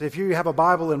If you have a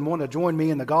Bible and want to join me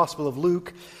in the Gospel of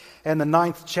Luke and the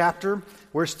 9th chapter,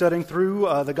 we're studying through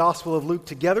the Gospel of Luke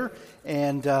together.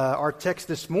 And our text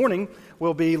this morning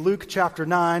will be Luke chapter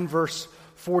 9, verse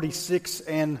 46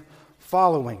 and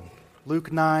following.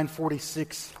 Luke 9,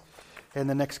 46, and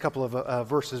the next couple of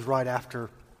verses right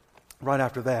after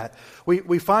that.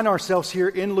 We find ourselves here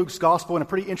in Luke's Gospel in a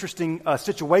pretty interesting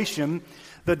situation.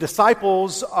 The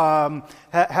disciples,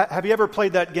 have you ever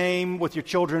played that game with your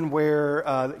children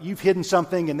where you've hidden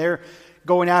something and they're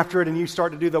going after it and you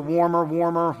start to do the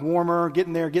warmer,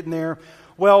 getting there?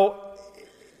 Well,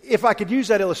 if I could use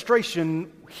that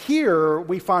illustration, here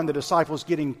we find the disciples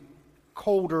getting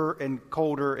colder and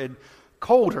colder and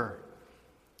colder.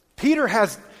 Peter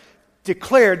has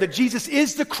declared that Jesus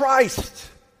is the Christ.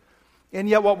 And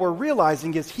yet what we're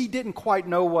realizing is he didn't quite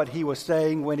know what he was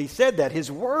saying when he said that. His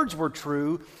words were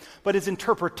true, but his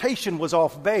interpretation was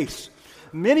off base.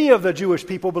 Many of the Jewish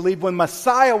people believed when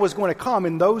Messiah was going to come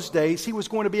in those days, he was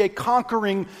going to be a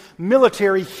conquering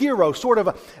military hero, sort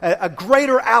of a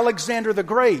greater Alexander the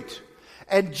Great.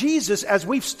 And Jesus, as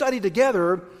we've studied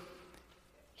together,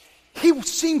 he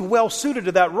seemed well suited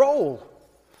to that role.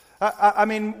 I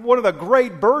mean, one of the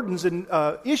great burdens and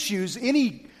issues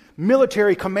any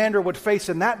military commander would face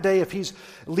in that day if he's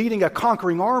leading a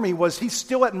conquering army was he's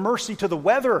still at mercy to the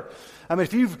weather. I mean,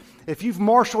 if you've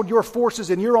marshaled your forces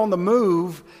and you're on the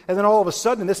move, and then all of a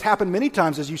sudden, and this happened many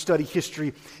times as you study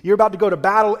history, you're about to go to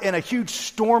battle and a huge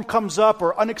storm comes up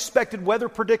or unexpected weather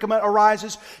predicament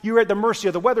arises, you're at the mercy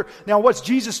of the weather. Now, what's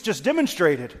Jesus just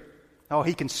demonstrated? Oh,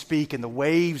 he can speak and the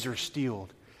waves are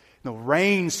stilled, and the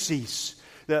rain cease.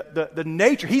 The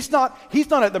nature, he's not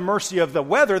at the mercy of the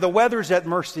weather's at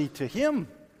mercy to him.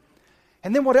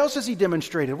 And then what else has he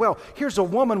demonstrated? Well, here's a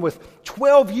woman with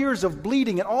 12 years of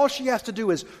bleeding, and all she has to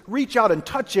do is reach out and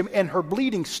touch him, and her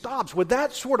bleeding stops. Would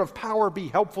that sort of power be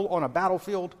helpful on a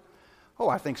battlefield? Oh,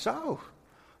 I think so.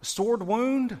 A sword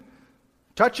wound,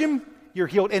 touch him, you're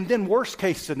healed. And then worst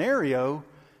case scenario,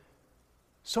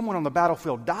 someone on the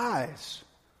battlefield dies.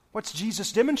 What's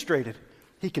Jesus demonstrated?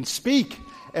 He can speak,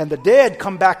 and the dead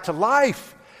come back to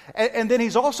life. And then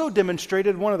he's also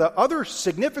demonstrated one of the other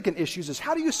significant issues is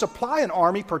how do you supply an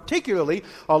army, particularly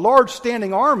a large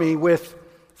standing army, with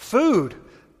food?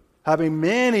 I mean,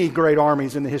 many great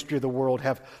armies in the history of the world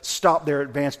have stopped their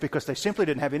advance because they simply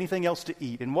didn't have anything else to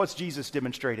eat. And what's Jesus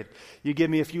demonstrated? You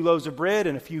give me a few loaves of bread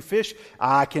and a few fish,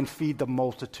 I can feed the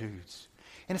multitudes.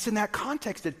 And it's in that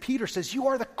context that Peter says, you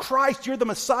are the Christ, you're the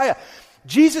Messiah.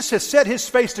 Jesus has set his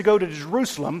face to go to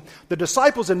Jerusalem. The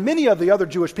disciples and many of the other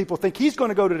Jewish people think he's going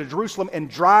to go to Jerusalem and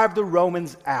drive the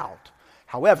Romans out.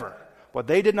 However, what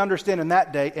they didn't understand in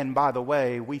that day, and by the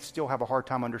way, we still have a hard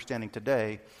time understanding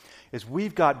today, is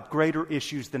we've got greater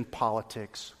issues than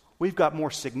politics. We've got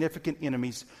more significant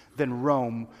enemies than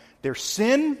Rome. There's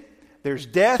sin, there's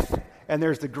death, and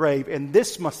there's the grave. And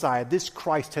this Messiah, this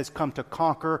Christ, has come to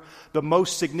conquer the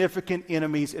most significant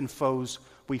enemies and foes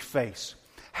we face.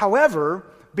 However,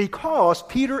 because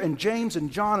Peter and James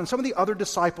and John and some of the other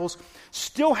disciples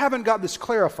still haven't got this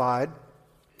clarified,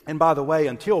 and by the way,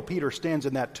 until Peter stands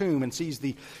in that tomb and sees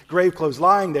the grave clothes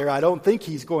lying there, I don't think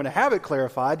he's going to have it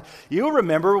clarified. You'll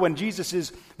remember when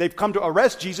they've come to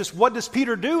arrest Jesus, what does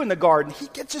Peter do in the garden? He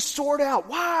gets his sword out.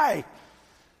 Why?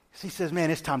 He says,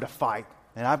 man, it's time to fight.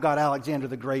 And I've got Alexander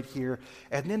the Great here.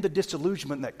 And then the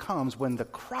disillusionment that comes when the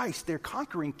Christ, their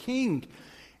conquering king,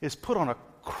 is put on a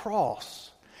cross.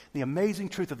 The amazing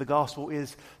truth of the gospel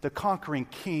is the conquering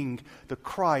king, the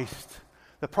Christ,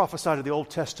 the prophesied of the Old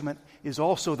Testament, is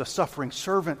also the suffering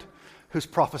servant who's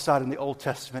prophesied in the Old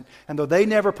Testament. And though they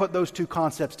never put those two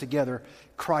concepts together,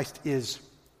 Christ is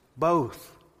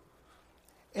both.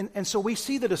 And so we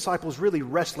see the disciples really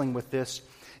wrestling with this.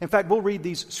 In fact, we'll read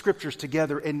these scriptures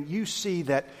together, and you see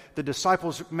that the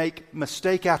disciples make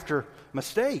mistake after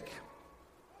mistake.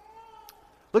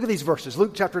 Look at these verses.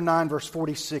 Luke chapter 9, verse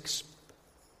 46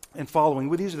 and following.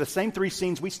 Well, these are the same three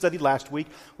scenes we studied last week.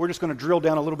 We're just going to drill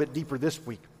down a little bit deeper this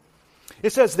week.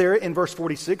 It says there in verse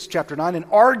 46, chapter 9, an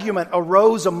argument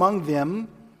arose among them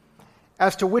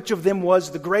as to which of them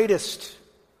was the greatest.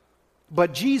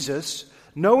 But Jesus,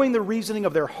 knowing the reasoning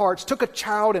of their hearts, took a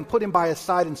child and put him by his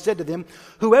side and said to them,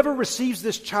 whoever receives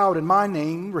this child in my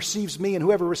name receives me, and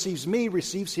whoever receives me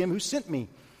receives him who sent me.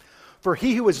 For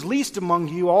he who is least among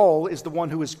you all is the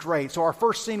one who is great. So our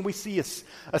first scene, we see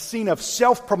a scene of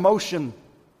self-promotion.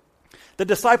 The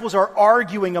disciples are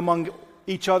arguing among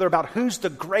each other about who's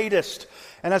the greatest.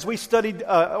 And as we studied,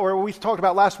 or we talked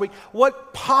about last week,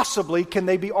 what possibly can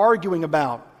they be arguing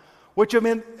about? Which of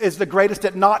them is the greatest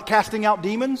at not casting out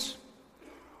demons?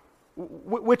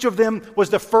 Which of them was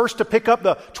the first to pick up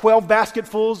the 12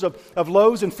 basketfuls of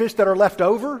loaves and fish that are left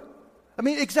over? I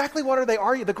mean, exactly what are they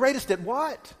arguing? The greatest at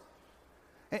what?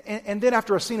 And then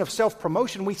after a scene of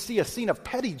self-promotion, we see a scene of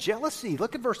petty jealousy.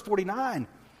 Look at verse 49.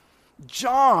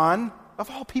 John,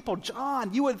 of all people,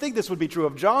 John, you wouldn't think this would be true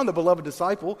of John, the beloved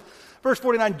disciple. Verse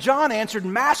 49, John answered,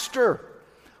 Master,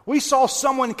 we saw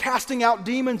someone casting out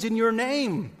demons in your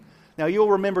name. Now, you'll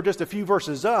remember just a few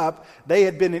verses up, they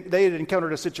had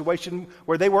encountered a situation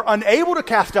where they were unable to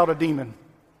cast out a demon.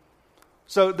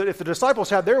 So that if the disciples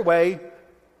had their way,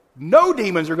 no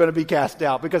demons are going to be cast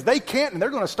out because they can't, and they're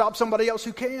going to stop somebody else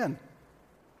who can.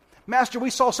 Master, we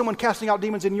saw someone casting out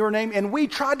demons in your name, and we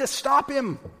tried to stop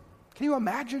him. Can you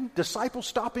imagine disciples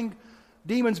stopping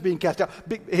demons being cast out?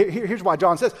 Here's why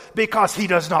John says, because he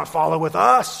does not follow with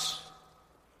us.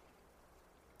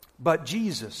 But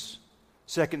Jesus,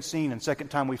 second scene and second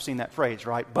time we've seen that phrase,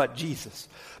 right? But Jesus.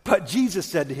 But Jesus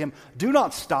said to him, do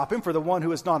not stop him, for the one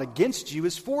who is not against you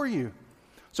is for you.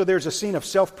 So there's a scene of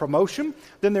self-promotion,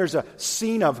 then there's a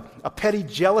scene of a petty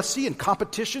jealousy and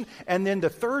competition, and then the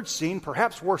third scene,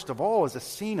 perhaps worst of all, is a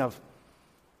scene of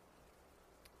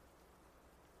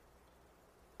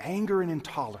anger and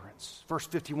intolerance. Verse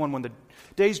 51, when the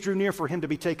days drew near for him to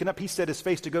be taken up, he set his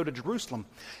face to go to Jerusalem.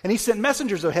 And he sent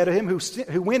messengers ahead of him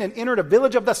who went and entered a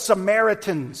village of the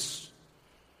Samaritans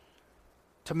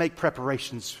to make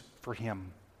preparations for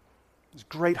him. There's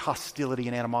great hostility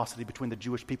and animosity between the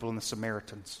Jewish people and the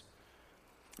Samaritans.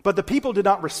 But the people did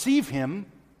not receive him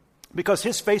because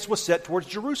his face was set towards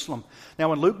Jerusalem.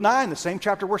 Now in Luke 9, the same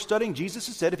chapter we're studying, Jesus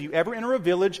has said, if you ever enter a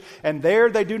village and there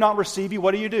they do not receive you,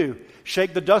 what do?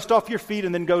 Shake the dust off your feet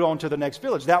and then go on to the next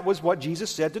village. That was what Jesus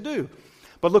said to do.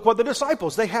 But look what the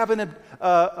disciples, they have an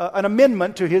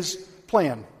amendment to his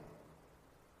plan.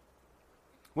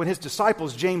 When his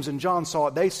disciples, James and John, saw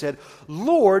it, they said,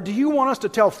 Lord, do you want us to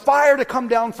tell fire to come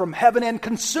down from heaven and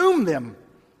consume them?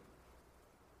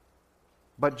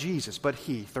 But Jesus, but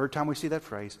he, third time we see that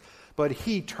phrase, but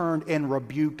he turned and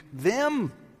rebuked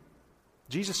them.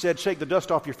 Jesus said, shake the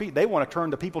dust off your feet. They want to turn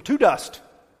the people to dust.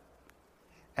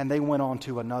 And they went on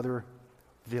to another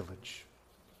village.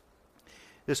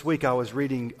 This week I was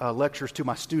reading lectures to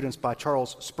my students by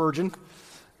Charles Spurgeon.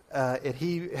 And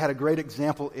he had a great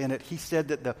example in it. He said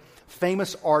that the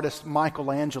famous artist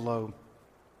Michelangelo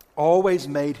always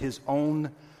made his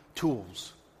own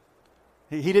tools.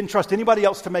 He didn't trust anybody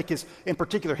else to make in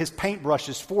particular, his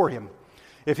paintbrushes for him.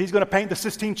 If he's going to paint the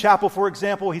Sistine Chapel, for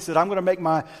example, he said, I'm going to make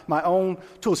my own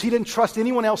tools. He didn't trust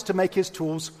anyone else to make his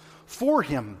tools for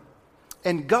him.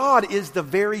 And God is the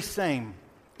very same.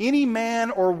 Any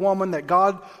man or woman that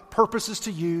God purposes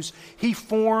to use, he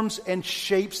forms and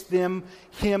shapes the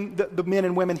men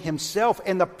and women himself.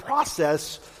 And the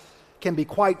process can be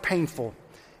quite painful.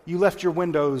 You left your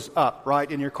windows up, right,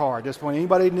 in your car. Just when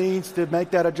anybody needs to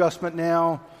make that adjustment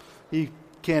now, you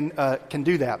can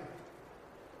do that.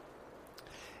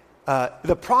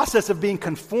 The process of being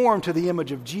conformed to the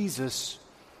image of Jesus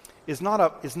is not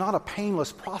a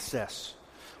painless process.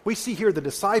 We see here the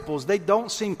disciples, they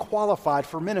don't seem qualified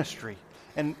for ministry.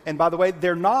 And by the way,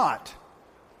 they're not.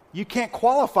 You can't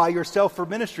qualify yourself for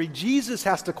ministry. Jesus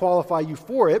has to qualify you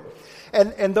for it.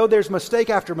 And though there's mistake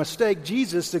after mistake,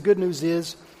 Jesus, the good news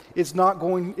is not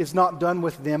done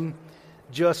with them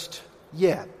just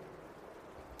yet.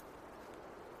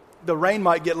 The rain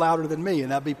might get louder than me,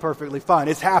 and that'd be perfectly fine.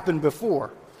 It's happened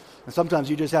before. And sometimes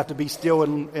you just have to be still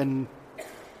and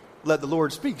let the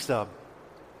Lord speak some.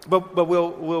 But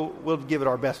we'll give it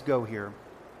our best go here.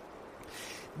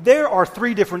 There are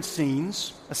three different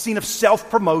scenes: a scene of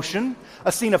self-promotion,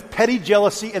 a scene of petty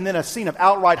jealousy, and then a scene of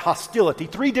outright hostility.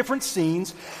 Three different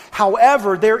scenes.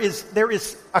 However, there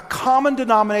is a common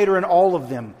denominator in all of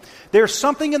them. There's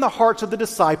something in the hearts of the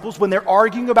disciples when they're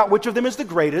arguing about which of them is the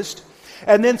greatest,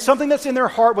 and then something that's in their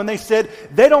heart when they said,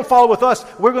 they don't follow with us,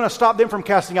 we're going to stop them from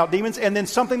casting out demons, and then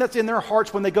something that's in their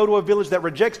hearts when they go to a village that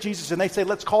rejects Jesus and they say,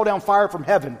 let's call down fire from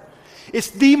heaven. It's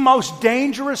the most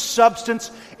dangerous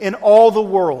substance in all the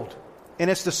world. And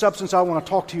it's the substance I want to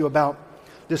talk to you about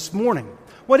this morning.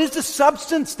 What is the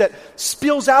substance that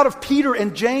spills out of Peter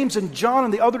and James and John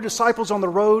and the other disciples on the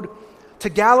road to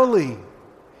Galilee?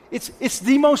 It's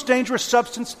the most dangerous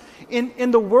substance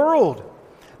in the world.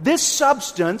 This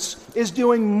substance is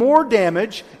doing more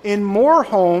damage in more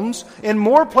homes, in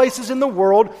more places in the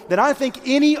world than I think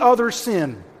any other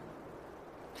sin.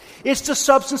 It's the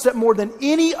substance that more than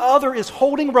any other is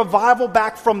holding revival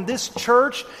back from this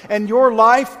church and your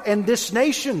life and this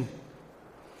nation.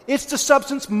 It's the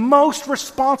substance most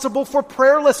responsible for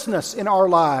prayerlessness in our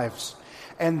lives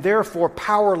and therefore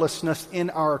powerlessness in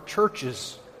our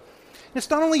churches. It's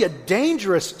not only a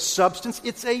dangerous substance,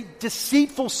 it's a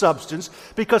deceitful substance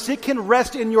because it can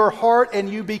rest in your heart and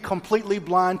you be completely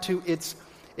blind to its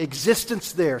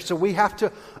existence there. So we have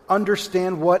to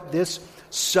understand what this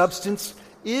substance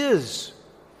is.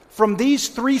 From these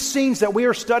three scenes that we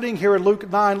are studying here in Luke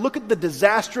 9, look at the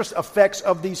disastrous effects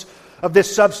of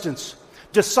this substance.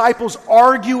 Disciples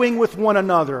arguing with one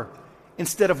another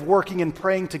instead of working and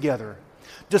praying together.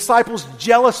 Disciples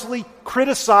jealously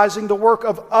criticizing the work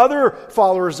of other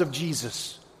followers of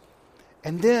Jesus.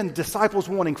 And then disciples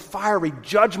wanting fiery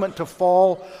judgment to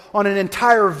fall on an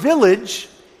entire village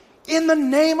in the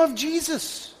name of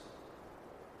Jesus.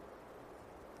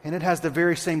 And it has the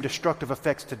very same destructive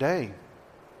effects today.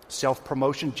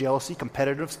 Self-promotion, jealousy,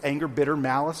 competitiveness, anger, bitter,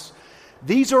 malice.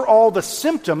 These are all the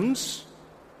symptoms.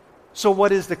 So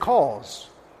what is the cause?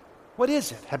 What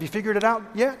is it? Have you figured it out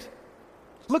yet?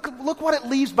 Look what it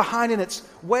leaves behind in its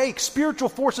wake. Spiritual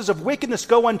forces of wickedness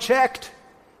go unchecked.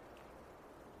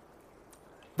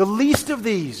 The least of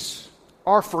these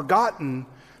are forgotten.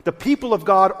 The people of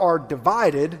God are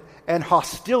divided, and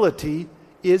hostility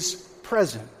is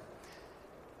present.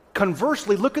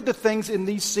 Conversely, look at the things in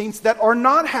these scenes that are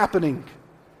not happening.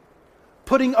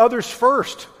 Putting others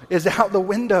first is out the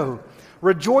window.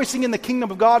 Rejoicing in the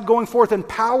kingdom of God going forth in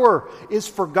power is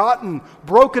forgotten.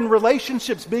 Broken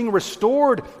relationships being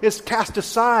restored is cast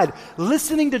aside.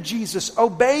 Listening to Jesus,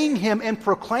 obeying Him, and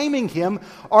proclaiming Him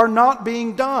are not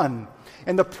being done.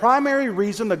 And the primary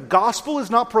reason the gospel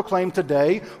is not proclaimed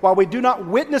today, while we do not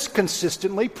witness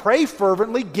consistently, pray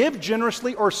fervently, give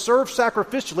generously, or serve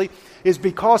sacrificially, is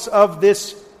because of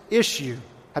this issue.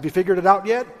 Have you figured it out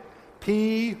yet?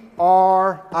 Pride.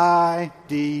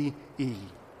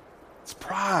 It's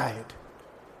pride.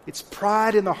 It's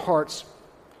pride in the hearts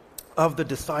of the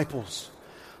disciples.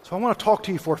 So I want to talk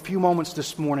to you for a few moments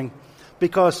this morning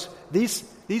because these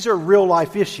are real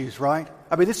life issues, right?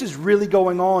 I mean, this is really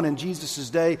going on in Jesus'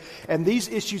 day, and these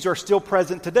issues are still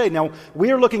present today. Now, we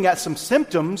are looking at some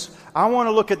symptoms. I want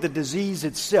to look at the disease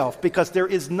itself because there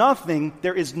is nothing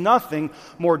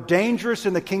more dangerous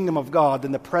in the kingdom of God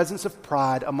than the presence of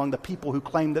pride among the people who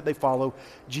claim that they follow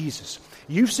Jesus.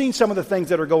 You've seen some of the things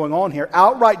that are going on here.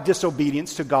 Outright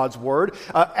disobedience to God's word,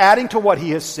 adding to what He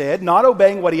has said, not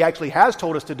obeying what He actually has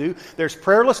told us to do. There's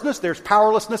prayerlessness, there's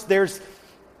powerlessness, there's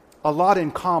a lot in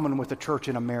common with the church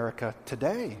in America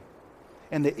today.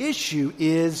 And the issue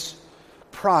is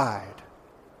pride.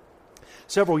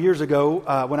 Several years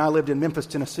ago, when I lived in Memphis,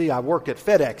 Tennessee, I worked at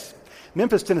FedEx.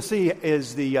 Memphis, Tennessee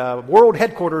is the world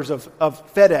headquarters of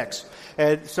FedEx.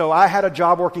 And so I had a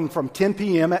job working from 10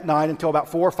 p.m. at night until about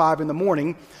 4 or 5 in the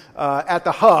morning at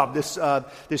the hub,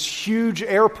 this huge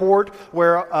airport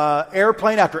where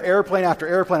airplane after airplane after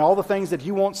airplane, all the things that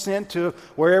you want sent to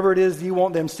wherever it is you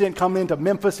want them sent come into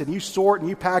Memphis, and you sort and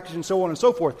you package and so on and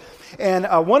so forth. And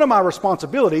one of my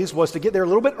responsibilities was to get there a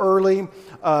little bit early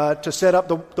to set up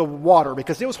the water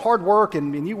because it was hard work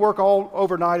and you work all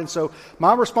overnight. And so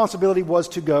my responsibility was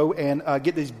to go and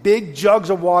get these big jugs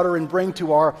of water and bring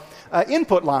to our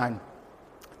input line.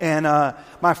 And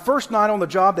my first night on the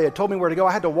job, they had told me where to go.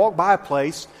 I had to walk by a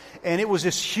place, and it was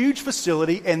this huge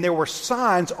facility, and there were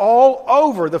signs all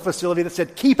over the facility that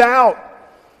said, "Keep out,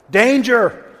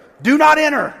 danger, do not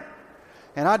enter."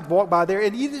 And I'd walk by there,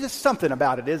 and there's just something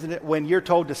about it, isn't it, when you're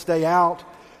told to stay out,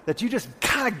 that you just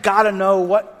kind of got to know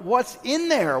what's in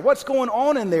there, what's going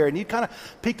on in there. And you kind of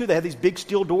peek through. They had these big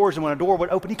steel doors, and when a door would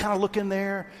open, you kind of look in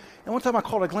there. And one time I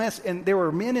caught a glance, and there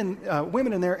were men and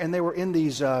women in there, and they were in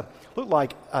these, looked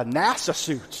like NASA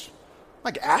suits,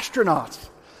 like astronauts.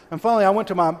 And finally, I went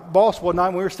to my boss one night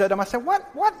when we were sitting down. I said,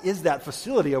 what is that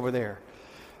facility over there?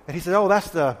 And he said, "Oh, that's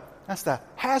the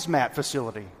hazmat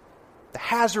facility, the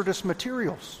hazardous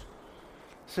materials."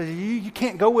 So you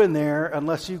can't go in there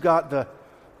unless you've got the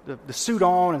suit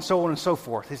on and so on and so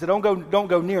forth. He said, don't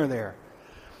go near there.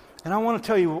 And I want to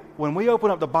tell you, when we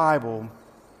open up the Bible,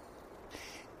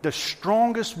 the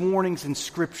strongest warnings in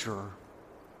Scripture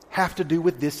have to do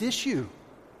with this issue.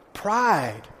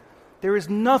 Pride. There is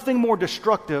nothing more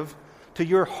destructive to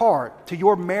your heart, to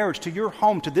your marriage, to your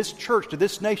home, to this church, to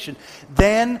this nation,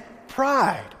 than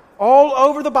pride. All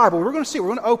over the Bible. We're going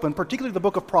to open, particularly the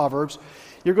book of Proverbs,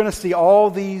 you're going to see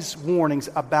all these warnings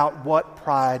about what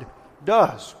pride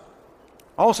does.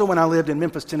 Also, when I lived in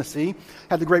Memphis, Tennessee,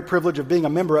 had the great privilege of being a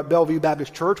member at Bellevue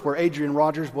Baptist Church, where Adrian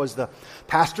Rogers was the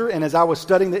pastor. And as I was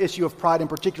studying the issue of pride in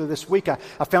particular this week, I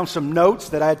found some notes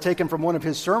that I had taken from one of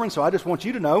his sermons. So I just want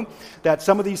you to know that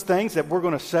some of these things that we're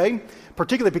going to say,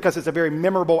 particularly because it's a very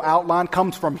memorable outline,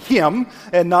 comes from him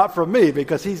and not from me,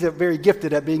 because he's very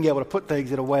gifted at being able to put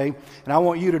things in a way. And I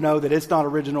want you to know that it's not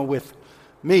original with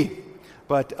me,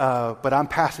 but I'm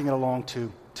passing it along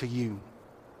to to you.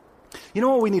 You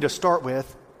know what we need to start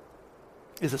with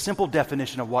is a simple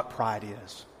definition of what pride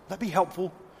is. Would that be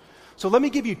helpful? So let me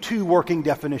give you two working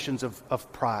definitions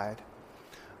of pride.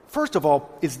 First of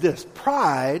all is this: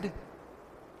 pride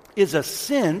is a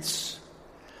sense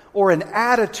or an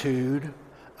attitude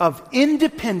of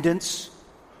independence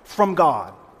from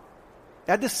God.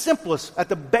 At the simplest, at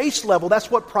the base level,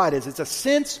 that's what pride is. It's a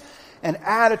sense and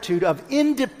attitude of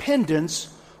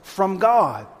independence from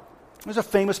God. There's a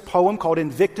famous poem called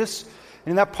Invictus.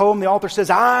 And in that poem, the author says,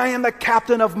 "I am the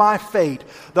captain of my fate,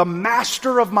 the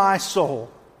master of my soul."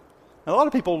 Now, a lot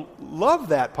of people love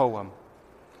that poem.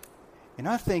 And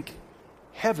I think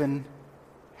heaven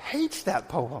hates that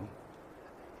poem.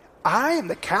 I am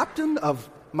the captain of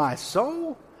my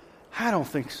soul? I don't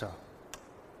think so.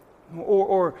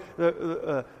 Or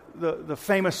the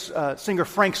famous singer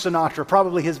Frank Sinatra,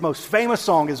 probably his most famous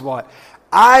song is what?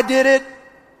 I did it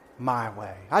my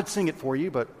way. I'd sing it for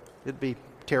you, but it'd be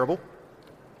terrible.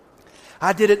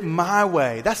 I did it my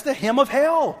way. That's the hymn of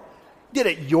hell. Did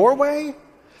it your way?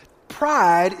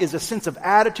 Pride is a sense of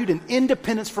attitude and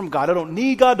independence from God. I don't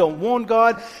need God, don't want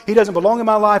God. He doesn't belong in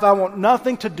my life. I want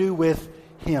nothing to do with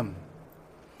Him.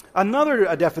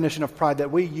 Another definition of pride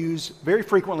that we use very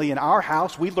frequently in our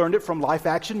house, we learned it from Life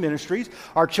Action Ministries.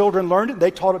 Our children learned it, they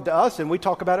taught it to us, and we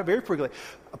talk about it very frequently.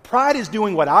 Pride is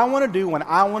doing what I want to do when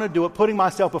I want to do it, putting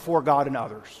myself before God and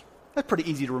others. That's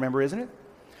pretty easy to remember, isn't it?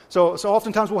 So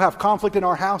oftentimes we'll have conflict in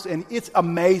our house, and it's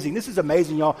amazing. This is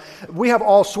amazing, y'all. We have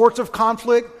all sorts of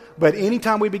conflict, but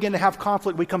anytime we begin to have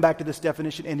conflict, we come back to this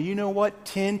definition. And you know what?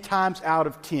 10 times out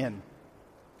of 10,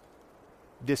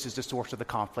 this is the source of the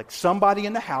conflict. Somebody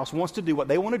in the house wants to do what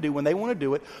they want to do when they want to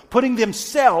do it, putting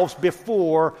themselves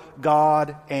before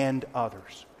God and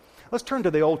others. Let's turn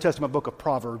to the Old Testament book of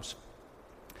Proverbs.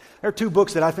 There are two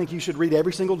books that I think you should read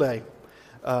every single day.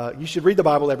 You should read the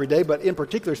Bible every day, but in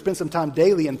particular, spend some time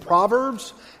daily in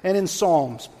Proverbs and in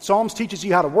Psalms. Psalms teaches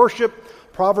you how to worship.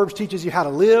 Proverbs teaches you how to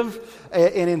live.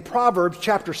 And in Proverbs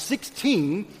chapter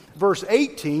 16, verse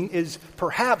 18 is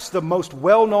perhaps the most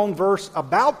well-known verse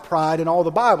about pride in all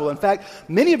the Bible. In fact,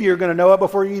 many of you are going to know it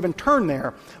before you even turn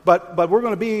there. But we're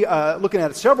going to be looking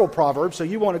at several Proverbs, so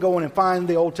you want to go in and find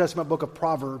the Old Testament book of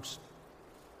Proverbs.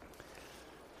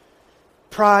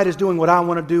 Pride is doing what I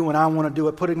want to do when I want to do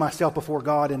it, putting myself before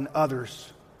God and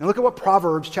others. And look at what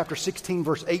Proverbs chapter 16,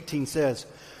 verse 18 says.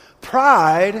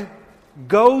 Pride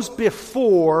goes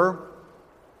before,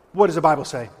 what does the Bible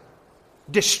say?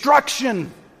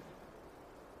 Destruction.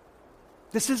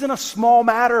 This isn't a small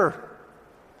matter.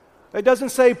 It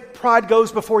doesn't say pride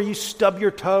goes before you stub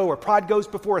your toe or pride goes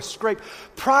before a scrape.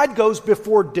 Pride goes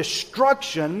before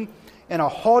destruction and a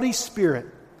haughty spirit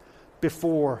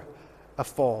before a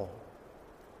fall.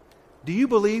 Do you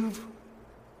believe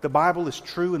the Bible is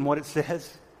true in what it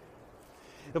says?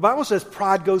 The Bible says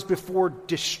pride goes before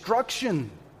destruction.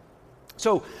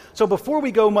 So before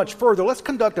we go much further, let's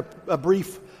conduct a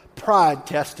brief pride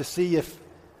test to see if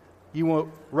you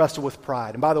won't wrestle with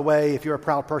pride. And by the way, if you're a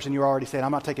proud person, you're already saying,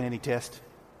 I'm not taking any test.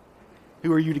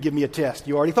 Who are you to give me a test?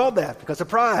 You already thought that because of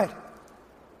pride.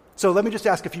 So let me just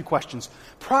ask a few questions.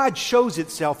 Pride shows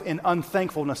itself in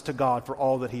unthankfulness to God for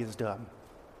all that He has done.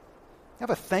 You have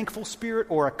a thankful spirit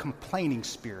or a complaining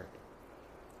spirit?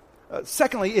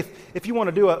 Secondly, if you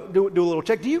want to do a little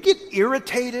check, do you get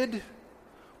irritated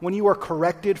when you are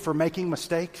corrected for making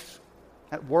mistakes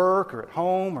at work or at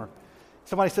home, or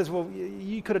somebody says, "Well,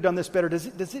 you could have done this better"? Does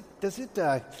it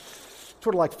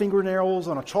sort of like fingernails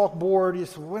on a chalkboard? You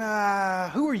say, well,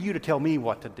 who are you to tell me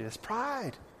what to do? It's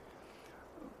pride.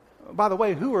 By the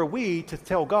way, who are we to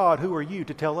tell God? Who are you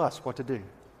to tell us what to do?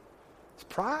 It's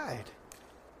pride.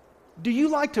 Do you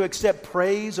like to accept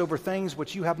praise over things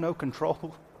which you have no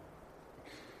control?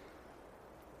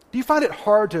 Do you find it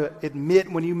hard to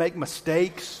admit when you make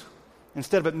mistakes?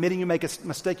 Instead of admitting you make a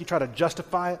mistake, you try to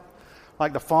justify it?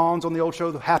 Like the Fonz on the old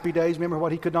show, The Happy Days. Remember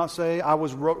what he could not say? I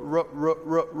was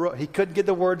He couldn't get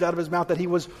the words out of his mouth that he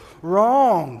was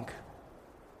wrong.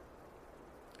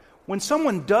 When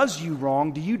someone does you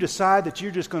wrong, do you decide that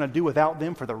you're just going to do without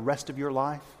them for the rest of your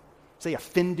life? They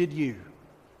offended you.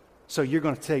 So you're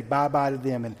going to say bye-bye to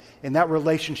them, and that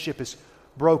relationship is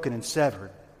broken and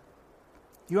severed.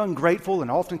 You're ungrateful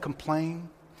and often complain.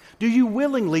 Do you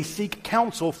willingly seek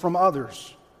counsel from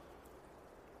others?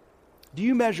 Do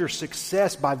you measure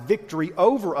success by victory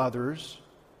over others?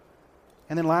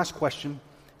 And then last question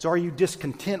is, are you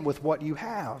discontent with what you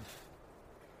have?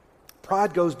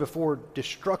 Pride goes before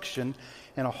destruction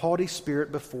and a haughty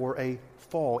spirit before a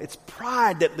fall. It's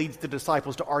pride that leads the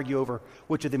disciples to argue over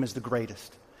which of them is the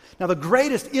greatest. Now, the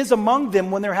greatest is among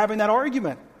them when they're having that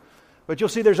argument. But you'll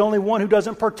see there's only one who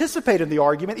doesn't participate in the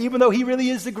argument, even though he really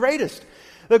is the greatest.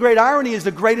 The great irony is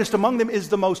the greatest among them is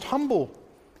the most humble.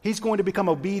 He's going to become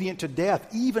obedient to death,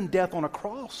 even death on a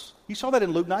cross. You saw that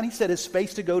in Luke 9. He set his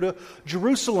face to go to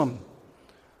Jerusalem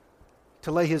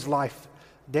to lay his life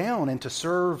down and to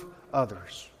serve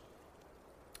others.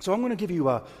 So I'm going to give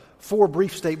you 4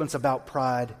 brief statements about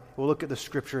pride. We'll look at the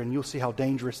scripture and you'll see how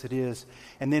dangerous it is.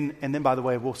 And then, by the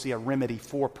way, we'll see a remedy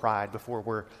for pride before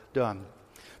we're done.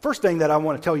 First thing that I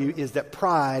want to tell you is that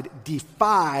pride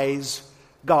defies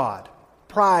God.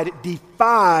 Pride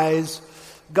defies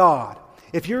God.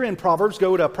 If you're in Proverbs,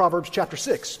 go to Proverbs chapter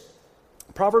 6.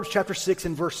 Proverbs chapter 6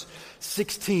 and verse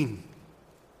 16.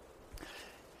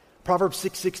 Proverbs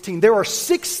 6:16. There are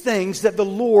 6 things that the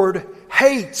Lord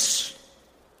hates.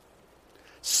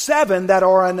 7 that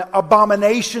are an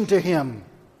abomination to him.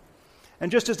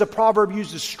 And just as the proverb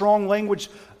uses strong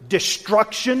language,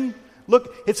 destruction,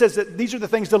 look, it says that these are the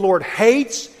things the Lord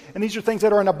hates, and these are things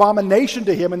that are an abomination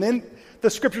to him. And then the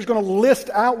scripture is going to list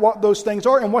out what those things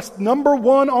are. And what's number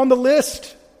 1 on the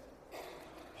list?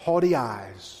 Haughty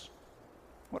eyes.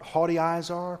 What haughty eyes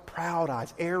are? Proud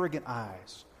eyes, arrogant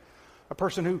eyes. A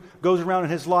person who goes around in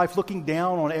his life looking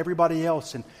down on everybody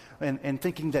else and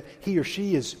thinking that he or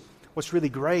she is what's really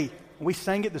great. We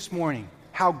sang it this morning.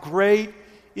 How great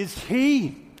is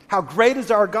He? How great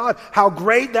is our God? How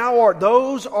great Thou art.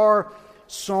 Those are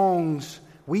songs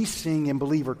we sing and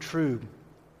believe are true.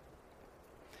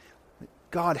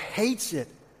 God hates it.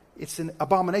 It's an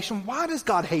abomination. Why does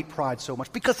God hate pride so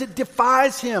much? Because it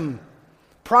defies Him.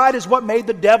 Pride is what made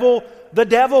the devil the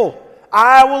devil.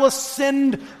 I will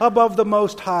ascend above the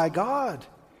Most High God.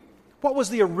 What was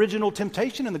the original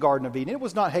temptation in the Garden of Eden? It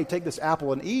was not, hey, take this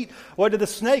apple and eat. What did the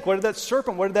snake, what did that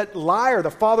serpent, what did that liar,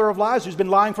 the father of lies who's been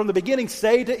lying from the beginning,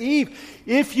 say to Eve?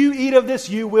 If you eat of this,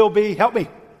 you will be, help me,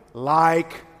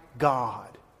 like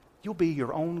God. You'll be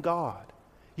your own God.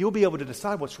 You'll be able to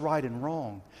decide what's right and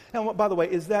wrong. Now, by the way,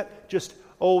 is that just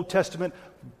Old Testament,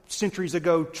 centuries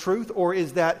ago truth, or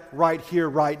is that right here,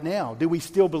 right now? Do we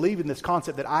still believe in this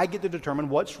concept that I get to determine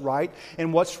what's right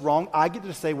and what's wrong? I get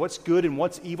to say what's good and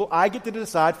what's evil. I get to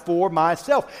decide for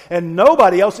myself. And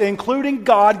nobody else, including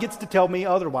God, gets to tell me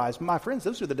otherwise. My friends,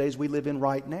 those are the days we live in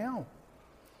right now.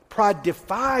 Pride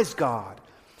defies God.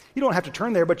 You don't have to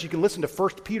turn there, but you can listen to 1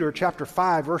 Peter chapter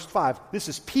 5, verse 5. This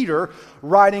is Peter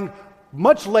writing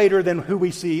much later than who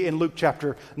we see in Luke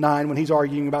chapter 9 when he's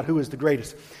arguing about who is the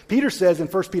greatest. Peter says in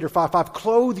 1 Peter 5:5,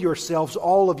 clothe yourselves,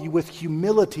 all of you, with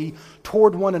humility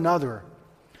toward one another.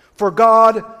 For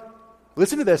God,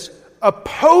 listen to this,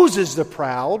 opposes the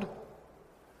proud,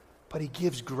 but He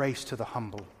gives grace to the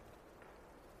humble.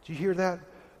 Do you hear that?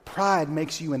 Pride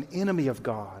makes you an enemy of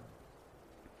God.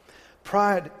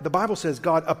 Pride, the Bible says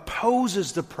God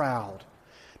opposes the proud.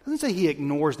 It doesn't say He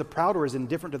ignores the proud or is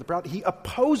indifferent to the proud. He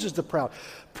opposes the proud.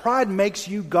 Pride makes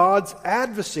you God's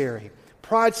adversary.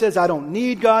 Pride says, I don't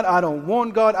need God, I don't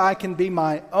want God, I can be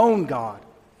my own God.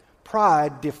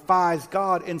 Pride defies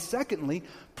God. And secondly,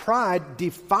 pride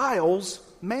defiles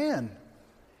man.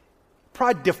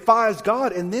 Pride defies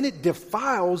God, and then it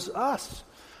defiles us.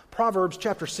 Proverbs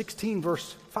chapter 16,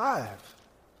 verse 5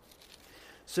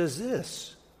 says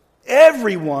this,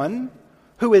 everyone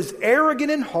who is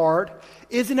arrogant in heart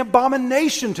is an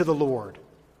abomination to the Lord.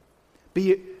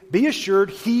 Be assured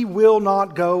He will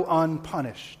not go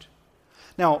unpunished.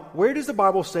 Now, where does the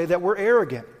Bible say that we're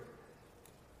arrogant?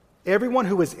 Everyone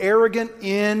who is arrogant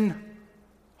in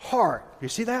heart. You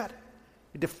see that?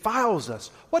 It defiles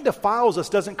us. What defiles us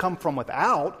doesn't come from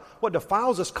without. What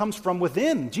defiles us comes from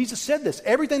within. Jesus said this.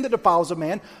 Everything that defiles a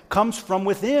man comes from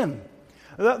within.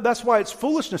 That's why it's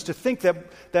foolishness to think that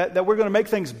we're going to make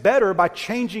things better by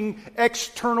changing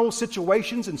external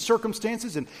situations and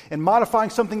circumstances and modifying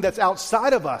something that's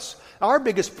outside of us. Our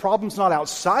biggest problem is not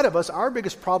outside of us. Our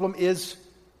biggest problem is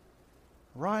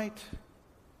right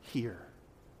here.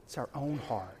 It's our own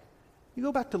heart. You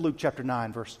go back to Luke chapter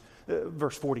 9,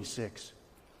 verse 46.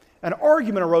 An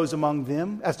argument arose among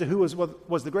them as to who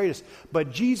was the greatest.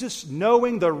 But Jesus,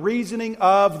 knowing the reasoning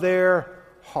of their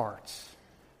hearts,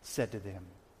 said to them.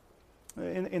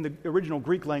 In the original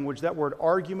Greek language, that word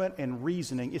argument and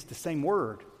reasoning is the same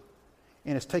word.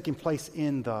 And it's taking place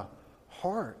in the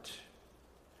heart.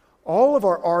 All of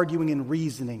our arguing and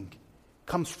reasoning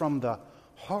comes from the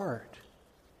heart.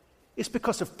 It's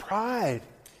because of pride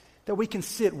that we can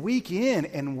sit week in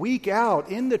and week out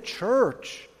in the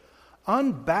church,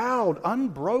 unbowed,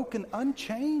 unbroken,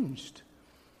 unchanged.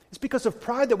 It's because of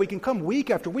pride that we can come week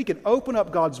after week and open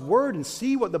up God's Word and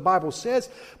see what the Bible says,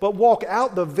 but walk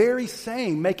out the very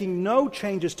same, making no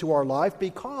changes to our life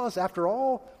because, after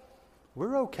all,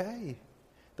 we're okay.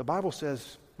 The Bible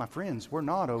says, My friends, we're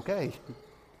not okay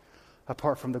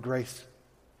apart from the grace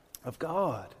of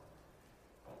God.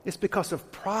 It's because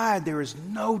of pride there is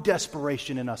no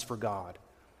desperation in us for God.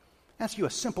 I'll ask you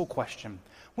a simple question.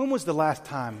 When was the last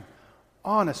time,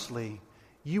 honestly,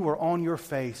 you were on your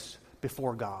face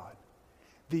before God?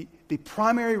 The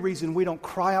primary reason we don't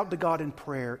cry out to God in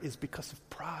prayer is because of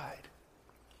pride.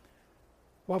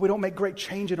 Why we don't make great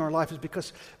change in our life is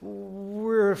because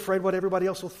we're afraid what everybody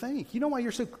else will think. You know why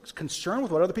you're so concerned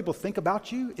with what other people think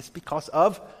about you? It's because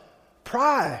of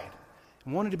pride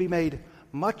and wanting to be made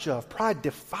much of. Pride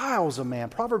defiles a man.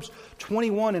 Proverbs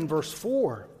 21 and verse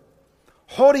 4.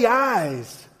 Haughty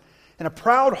eyes and a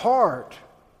proud heart.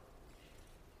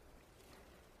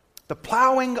 The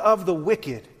plowing of the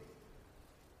wicked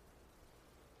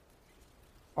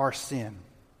are sin.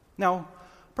 Now,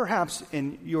 perhaps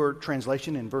in your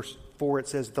translation in verse 4 it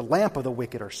says the lamp of the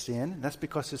wicked are sin. That's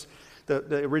because it's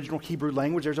the original Hebrew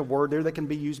language. There's a word there that can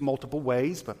be used multiple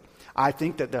ways, but I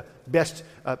think that the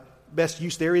best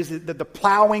use there is that the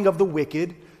plowing of the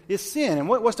wicked is sin. And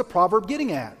what's the proverb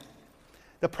getting at?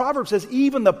 The proverb says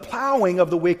even the plowing of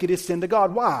the wicked is sin to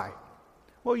God. Why?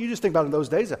 Well, you just think about it in those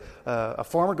days. A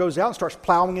farmer goes out and starts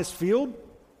plowing his field,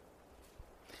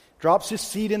 drops his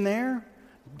seed in there,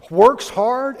 works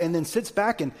hard, and then sits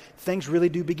back and things really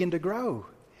do begin to grow.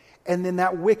 And then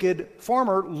that wicked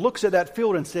farmer looks at that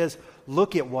field and says,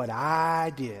 look at what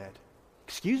I did.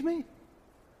 Excuse me?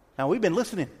 Now, we've been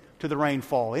listening to the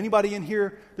rainfall. Anybody in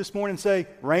here this morning say,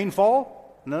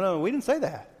 rainfall? No, we didn't say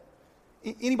that.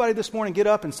 Anybody this morning get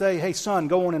up and say, hey, sun,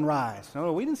 go on and rise?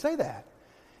 No, we didn't say that.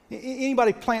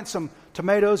 Anybody plant some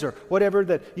tomatoes or whatever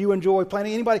that you enjoy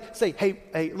planting? Anybody say, hey,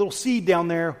 a little seed down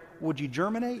there, would you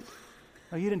germinate?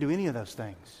 No, you didn't do any of those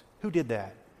things. Who did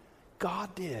that?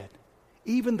 God did.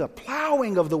 Even the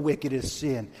plowing of the wicked is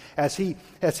sin. As he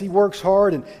works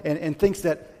hard and thinks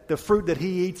that the fruit that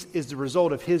he eats is the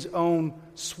result of his own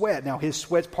sweat. Now, his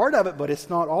sweat's part of it, but it's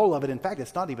not all of it. In fact,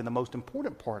 it's not even the most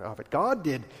important part of it. God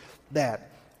did that.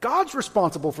 God's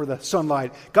responsible for the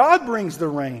sunlight. God brings the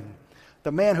rain.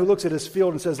 The man who looks at his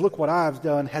field and says, look what I've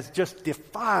done, has just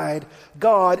defied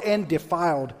God and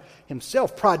defiled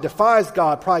himself. Pride defies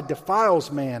God. Pride defiles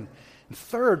man. And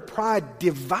third, pride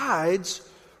divides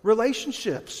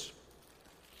relationships.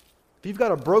 If you've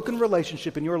got a broken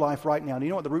relationship in your life right now, do you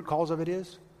know what the root cause of it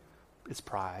is? It's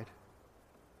pride.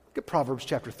 Look at Proverbs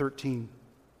chapter 13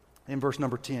 and verse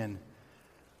number 10.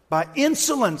 By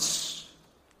insolence,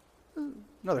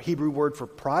 another Hebrew word for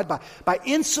pride, by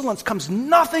insolence comes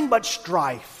nothing but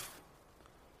strife.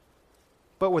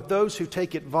 But with those who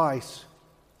take advice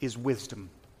is wisdom.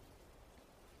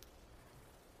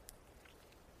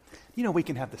 You know, we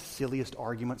can have the silliest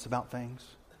arguments about things,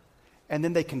 and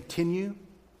then they continue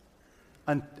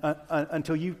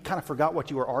until you kind of forgot what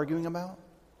you were arguing about.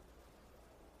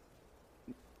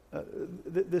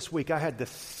 This week I had the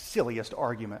silliest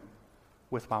argument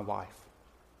with my wife.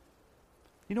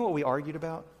 You know what we argued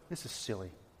about? This is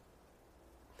silly.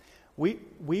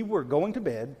 We were going to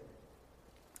bed,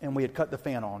 and we had cut the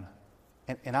fan on,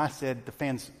 and I said the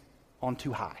fan's on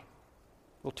too high,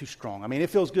 a little too strong. I mean, it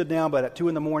feels good now, but at 2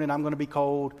 a.m, I'm going to be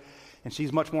cold. And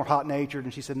she's much more hot-natured,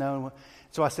 and she said, no.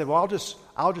 So I said, well,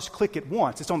 I'll just click it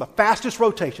once. It's on the fastest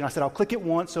rotation. I said, I'll click it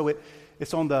once, so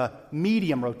it's on the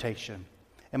medium rotation.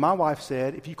 And my wife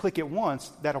said, if you click it once,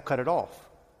 that'll cut it off.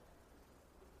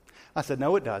 I said,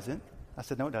 no, it doesn't.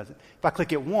 If I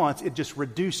click it once, it just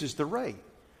reduces the rate.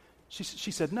 She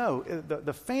said, no,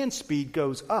 the fan speed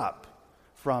goes up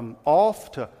from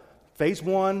off to phase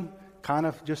 1, kind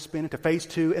of just spinning, to phase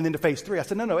 2, and then to phase 3. I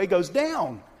said, no, it goes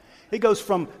down. It goes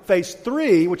from phase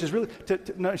 3, which is really,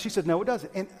 no. She said, no, it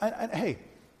doesn't. And hey,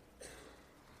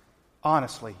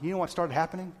 honestly, you know what started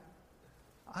happening?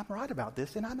 I'm right about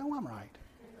this, and I know I'm right.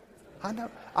 I know.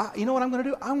 You know what I'm going to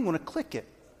do? I'm going to click it.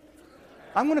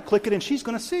 And she's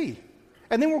going to see.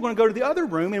 And then we're going to go to the other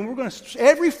room, and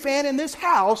every fan in this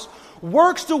house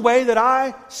works the way that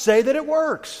I say that it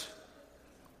works.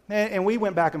 And we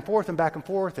went back and forth,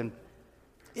 and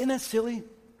isn't that silly?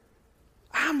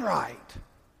 I'm right.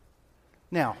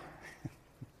 Now,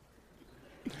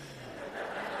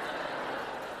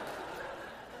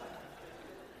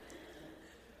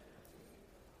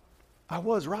 I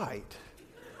was right.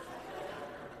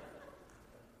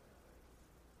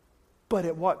 But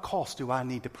at what cost do I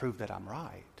need to prove that I'm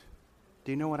right?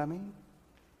 Do you know what I mean?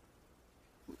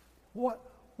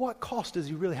 What cost does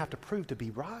he really have to prove to be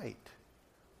right?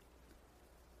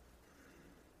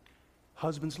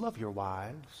 Husbands, love your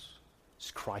wives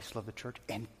as Christ loved the church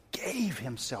and gave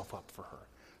himself up for her.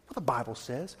 What the Bible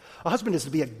says. A husband is to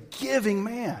be a giving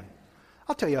man.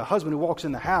 I'll tell you, a husband who walks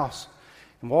in the house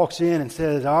and walks in and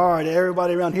says, all right,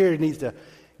 everybody around here needs to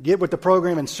get with the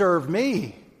program and serve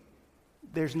me.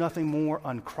 There's nothing more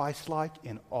unchristlike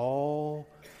in all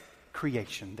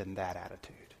creation than that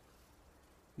attitude.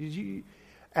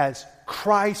 As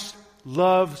Christ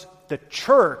loves the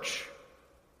church,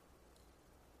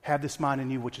 have this mind in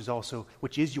you, which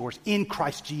is yours in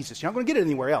Christ Jesus. You're not going to get it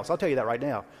anywhere else. I'll tell you that right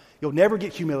now. You'll never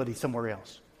get humility somewhere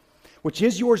else. Which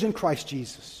is yours in Christ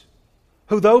Jesus,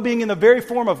 who though being in the very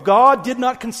form of God, did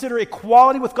not consider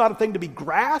equality with God a thing to be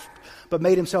grasped, but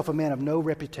made himself a man of no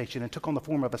reputation, and took on the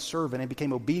form of a servant, and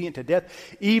became obedient to death,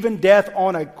 even death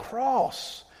on a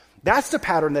cross. That's the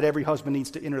pattern that every husband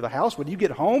needs to enter the house. When you get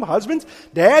home, husbands,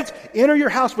 dads, enter your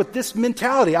house with this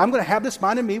mentality. I'm going to have this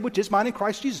mind in me, which is mine in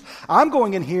Christ Jesus. I'm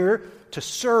going in here to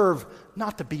serve,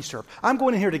 not to be served. I'm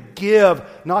going in here to give,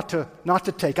 not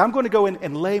to take. I'm going to go in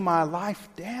and lay my life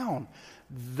down.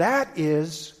 That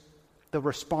is the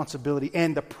responsibility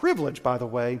and the privilege, by the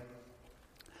way,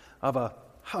 of a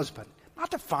husband.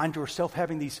 Not to find yourself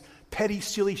having these petty,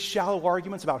 silly, shallow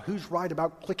arguments about who's right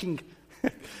about clicking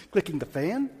the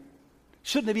fan.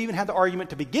 Shouldn't have even had the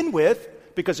argument to begin with,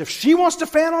 because if she wants to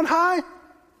fan on high,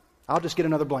 I'll just get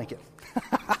another blanket.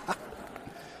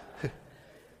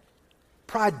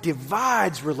 Pride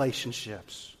divides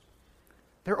relationships.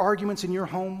 There are arguments in your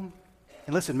home.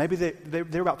 And listen, maybe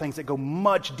they're about things that go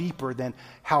much deeper than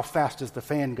how fast does the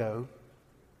fan go.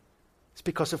 It's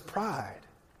because of pride.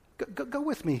 Go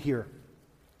with me here.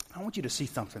 I want you to see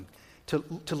something.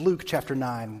 To Luke chapter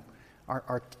 9,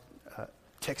 our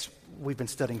text we've been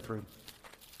studying through.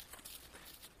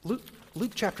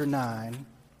 Luke chapter 9,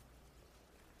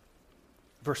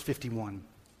 verse 51.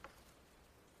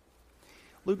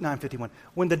 Luke 9:51.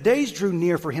 When the days drew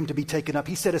near for him to be taken up,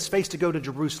 he set his face to go to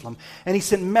Jerusalem, and he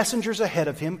sent messengers ahead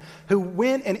of him, who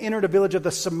went and entered a village of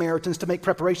the Samaritans to make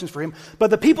preparations for him.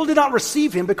 But the people did not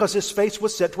receive him, because his face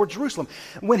was set toward Jerusalem.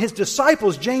 When his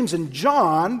disciples, James and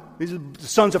John, these are the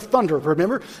sons of thunder,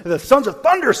 remember? The sons of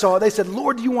thunder saw it. They said,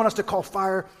 Lord, do you want us to call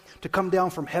fire to come down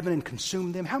from heaven and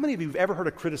consume them? How many of you have ever heard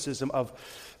a criticism of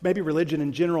maybe religion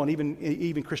in general and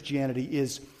even Christianity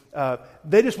is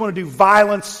they just want to do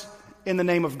violence in the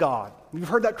name of God? You've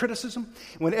heard that criticism?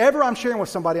 Whenever I'm sharing with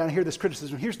somebody and I hear this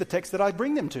criticism, here's the text that I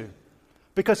bring them to.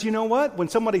 Because you know what? When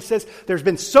somebody says there's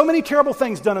been so many terrible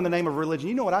things done in the name of religion,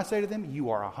 you know what I say to them? You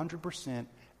are 100%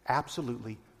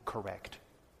 absolutely correct.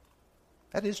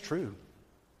 That is true.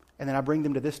 And then I bring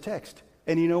them to this text.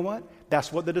 And you know what?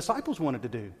 That's what the disciples wanted to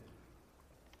do.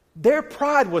 Their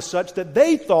pride was such that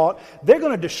they thought they're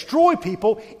going to destroy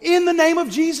people in the name of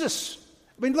Jesus.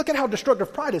 I mean, look at how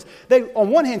destructive pride is. They, on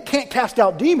one hand, can't cast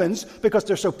out demons because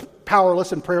they're so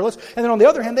powerless and prayerless. And then on the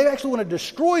other hand, they actually want to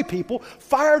destroy people,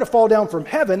 fire to fall down from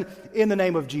heaven in the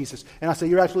name of Jesus. And I say,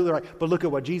 you're absolutely right. But look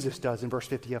at what Jesus does in verse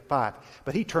 55.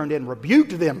 But he turned in and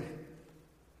rebuked them.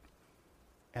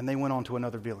 And they went on to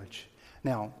another village.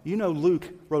 Now, you know Luke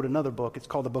wrote another book. It's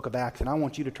called the book of Acts. And I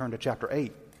want you to turn to chapter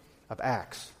 8 of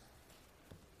Acts.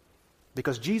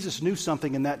 Because Jesus knew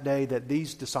something in that day that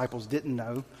these disciples didn't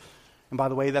know. And by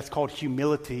the way, that's called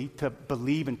humility, to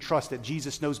believe and trust that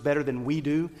Jesus knows better than we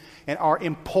do. And our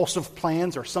impulsive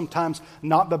plans are sometimes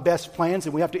not the best plans.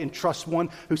 And we have to entrust one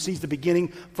who sees the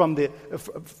beginning from the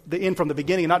end from the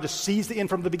beginning. And not just sees the end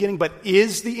from the beginning, but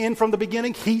is the end from the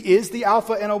beginning. He is the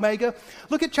Alpha and Omega.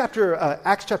 Look at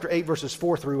Acts chapter 8, verses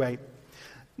 4 through 8.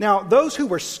 Now, those who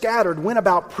were scattered went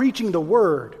about preaching the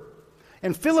word.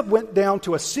 And Philip went down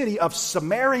to a city of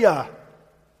Samaria.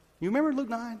 You remember Luke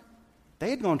 9? They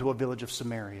had gone to a village of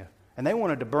Samaria, and they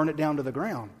wanted to burn it down to the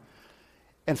ground.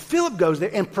 And Philip goes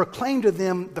there and proclaimed to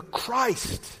them the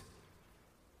Christ.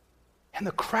 And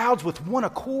the crowds with one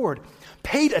accord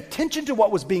paid attention to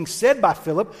what was being said by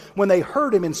Philip when they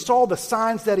heard him and saw the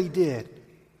signs that he did.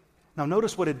 Now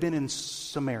notice what had been in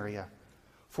Samaria.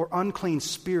 For unclean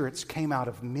spirits came out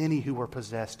of many who were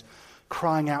possessed,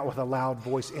 crying out with a loud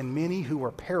voice, and many who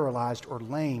were paralyzed or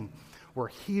lame were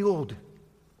healed.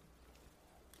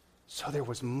 So there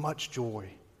was much joy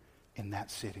in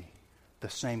that city, the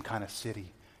same kind of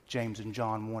city James and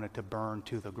John wanted to burn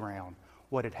to the ground.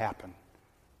 What had happened?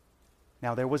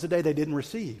 Now there was a day they didn't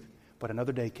receive, but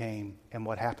another day came, and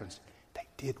what happens? They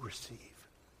did receive.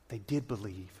 They did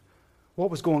believe.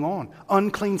 What was going on?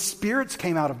 Unclean spirits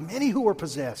came out of many who were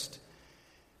possessed.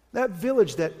 That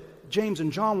village that James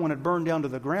and John wanted burned down to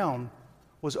the ground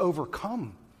was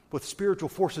overcome with spiritual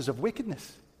forces of wickedness.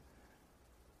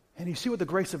 And you see what the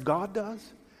grace of God does?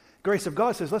 Grace of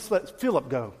God says, let's let Philip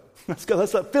go.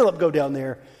 Let's let Philip go down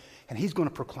there, and he's going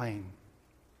to proclaim.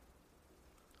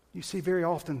 You see very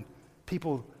often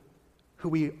people who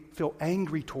we feel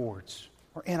angry towards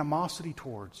or animosity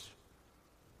towards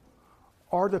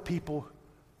are the people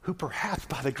who perhaps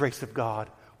by the grace of God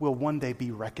will one day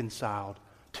be reconciled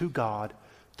to God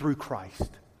through Christ.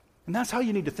 And that's how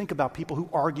you need to think about people who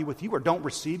argue with you or don't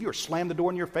receive you or slam the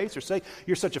door in your face or say,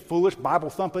 you're such a foolish,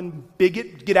 Bible-thumping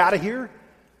bigot, get out of here.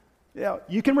 Yeah,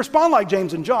 you can respond like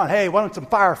James and John, hey, why don't some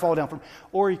fire fall down from...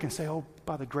 Or you can say, oh,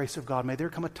 by the grace of God, may there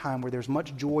come a time where there's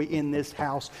much joy in this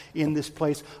house, in this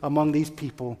place, among these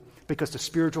people, because the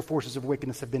spiritual forces of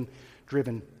wickedness have been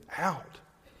driven out.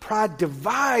 Pride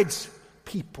divides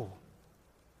people.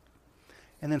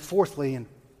 And then fourthly, and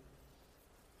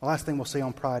the last thing we'll say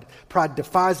on pride, pride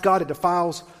defies God, it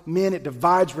defiles men, it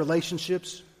divides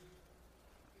relationships.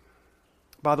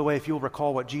 By the way, if you'll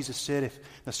recall what Jesus said, if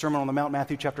the Sermon on the Mount,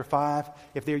 Matthew chapter 5,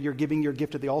 if you're giving your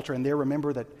gift at the altar and there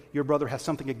remember that your brother has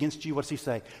something against you, what does he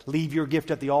say? Leave your gift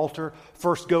at the altar,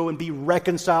 first go and be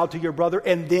reconciled to your brother,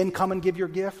 and then come and give your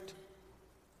gift.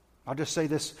 I'll just say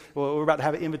this, well, we're about to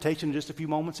have an invitation in just a few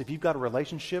moments. If you've got a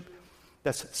relationship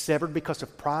that's severed because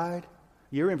of pride,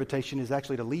 your invitation is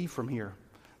actually to leave from here,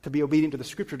 to be obedient to the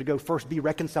Scripture, to go first be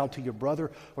reconciled to your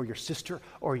brother or your sister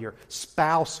or your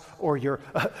spouse or your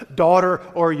daughter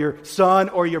or your son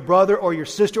or your brother or your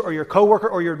sister or your coworker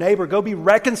or your neighbor. Go be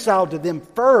reconciled to them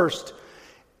first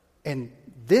and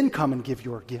then come and give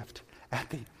your gift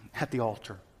at the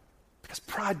altar. Because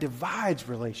pride divides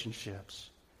relationships.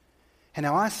 And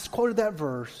now I quoted that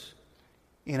verse,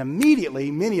 and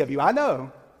immediately many of you, I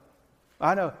know,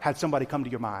 had somebody come to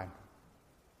your mind.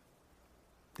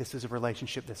 This is a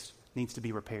relationship that needs to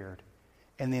be repaired.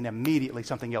 And then immediately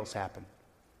something else happened.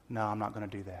 No, I'm not going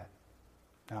to do that.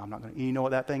 No, I'm not going to. You know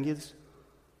what that thing is?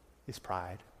 It's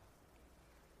pride.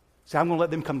 See, I'm going to let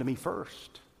them come to me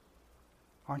first.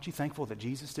 Aren't you thankful that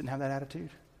Jesus didn't have that attitude?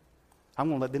 I'm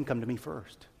going to let them come to me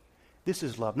first. This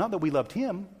is love. Not that we loved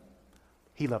him.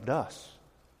 He loved us.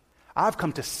 I've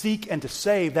come to seek and to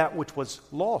save that which was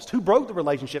lost. Who broke the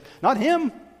relationship? Not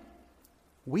him.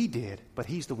 We did, but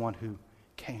he's the one who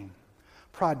came.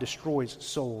 Pride destroys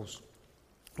souls.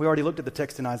 We already looked at the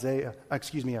text in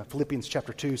Philippians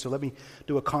chapter 2, so let me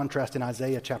do a contrast in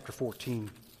Isaiah chapter 14.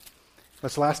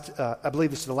 I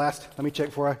believe this is the last, let me check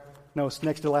before I, no, it's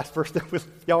next to the last verse.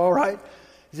 Y'all all right?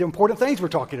 These are important things we're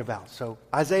talking about. So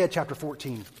Isaiah chapter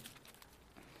 14.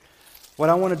 What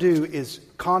I want to do is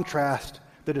contrast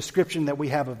the description that we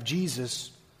have of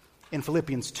Jesus in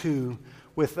Philippians 2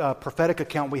 with a prophetic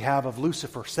account we have of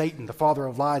Lucifer, Satan, the father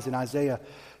of lies, in Isaiah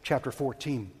chapter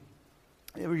 14.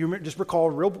 You just recall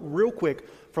real quick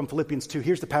from Philippians 2,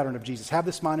 here's the pattern of Jesus. Have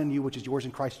this mind in you, which is yours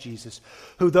in Christ Jesus,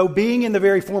 who though being in the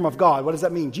very form of God, what does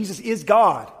that mean? Jesus is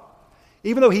God.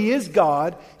 Even though he is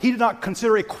God, he did not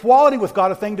consider equality with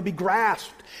God a thing to be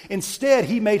grasped. Instead,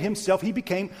 he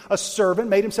became a servant,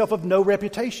 made himself of no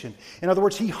reputation. In other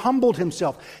words, he humbled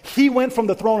himself. He went from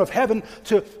the throne of heaven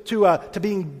to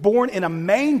being born in a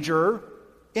manger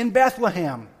in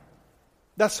Bethlehem.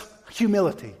 That's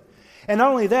humility. And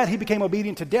not only that, he became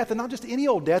obedient to death, and not just any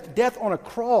old death on a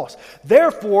cross.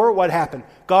 Therefore, what happened?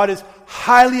 God has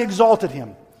highly exalted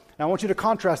him. Now, I want you to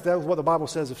contrast that with what the Bible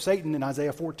says of Satan in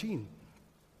Isaiah 14.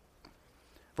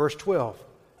 Verse 12.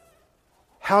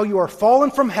 How you are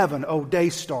fallen from heaven, O day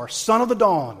star, son of the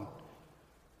dawn.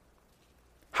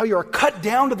 How you are cut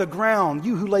down to the ground,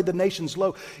 you who laid the nations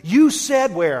low. You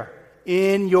said where?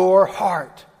 In your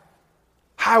heart.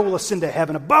 I will ascend to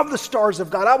heaven above the stars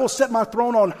of God. I will set my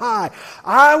throne on high.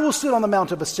 I will sit on the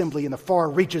mount of assembly in the far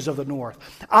reaches of the north.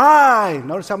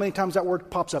 Notice how many times that word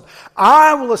pops up.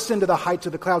 I will ascend to the heights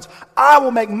of the clouds. I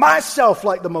will make myself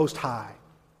like the Most High.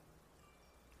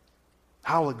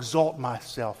 I will exalt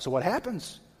myself. So what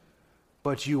happens?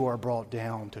 But you are brought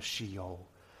down to Sheol,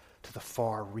 to the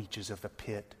far reaches of the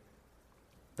pit.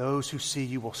 Those who see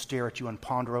you will stare at you and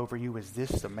ponder over you. Is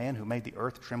this the man who made the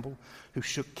earth tremble, who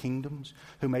shook kingdoms,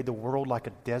 who made the world like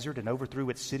a desert and overthrew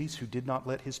its cities, who did not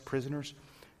let his prisoners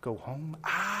go home?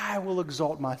 I will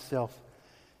exalt myself,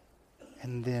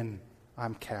 and then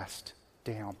I'm cast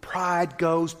down. Pride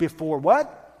goes before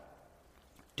what?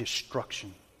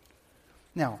 Destruction.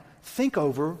 Now,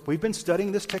 we've been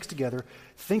studying this text together,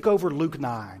 think over Luke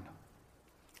 9.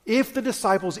 If the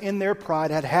disciples in their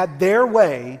pride had had their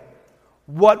way,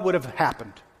 what would have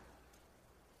happened?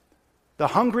 The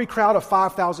hungry crowd of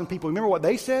 5,000 people, remember what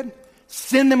they said?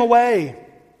 Send them away.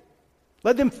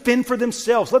 Let them fend for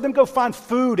themselves. Let them go find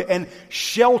food and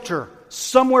shelter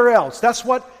somewhere else. That's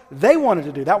what they wanted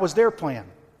to do. That was their plan.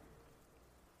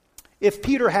 If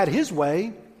Peter had his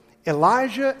way,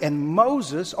 Elijah and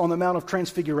Moses on the Mount of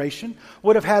Transfiguration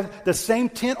would have had the same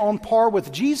tent on par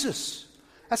with Jesus.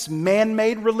 That's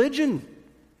man-made religion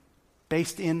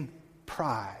based in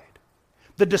pride.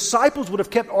 The disciples would have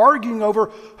kept arguing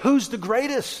over who's the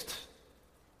greatest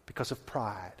because of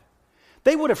pride.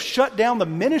 They would have shut down the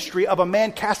ministry of a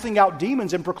man casting out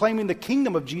demons and proclaiming the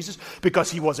kingdom of Jesus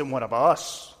because he wasn't one of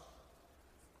us.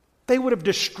 They would have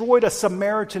destroyed a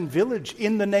Samaritan village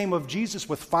in the name of Jesus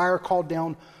with fire called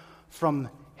down from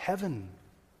heaven.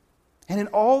 And in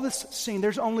all this scene,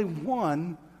 there's only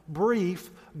one brief,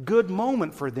 good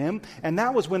moment for them, and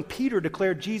that was when Peter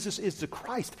declared Jesus is the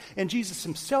Christ. And Jesus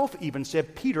himself even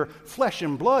said, Peter, flesh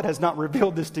and blood has not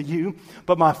revealed this to you,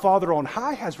 but my Father on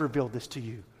high has revealed this to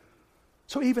you.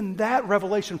 So even that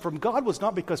revelation from God was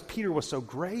not because Peter was so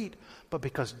great, but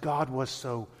because God was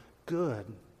so good.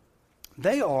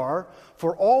 They are,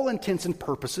 for all intents and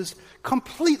purposes,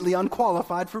 completely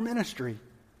unqualified for ministry.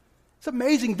 It's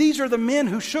amazing. These are the men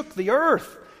who shook the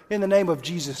earth in the name of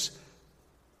Jesus.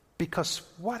 Because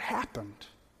what happened?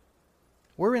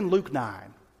 We're in Luke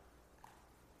 9.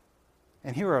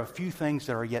 And here are a few things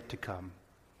that are yet to come.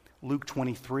 Luke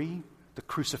 23, the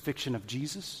crucifixion of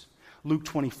Jesus. Luke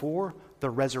 24, the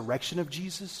resurrection of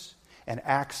Jesus. And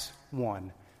Acts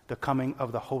 1, the coming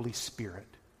of the Holy Spirit.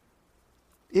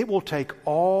 It will take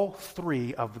all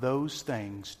three of those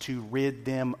things to rid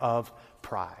them of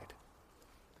pride.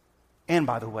 And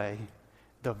by the way,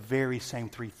 the very same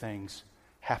three things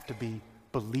have to be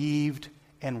believed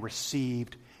and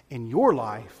received in your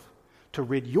life to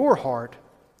rid your heart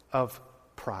of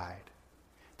pride.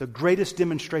 The greatest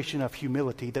demonstration of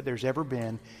humility that there's ever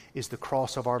been is the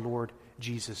cross of our Lord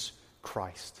Jesus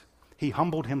Christ. He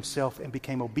humbled himself and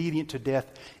became obedient to death,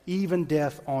 even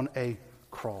death on a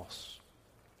cross.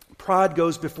 Pride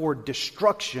goes before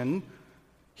destruction.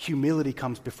 Humility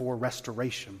comes before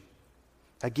restoration.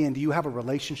 Again, do you have a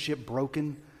relationship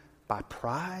broken by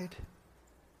pride?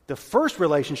 The first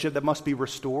relationship that must be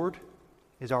restored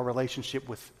is our relationship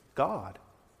with God.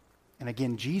 And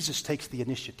again, Jesus takes the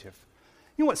initiative.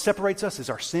 You know what separates us is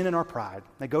our sin and our pride.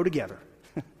 They go together.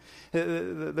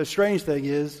 The strange thing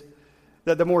is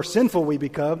that the more sinful we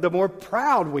become, the more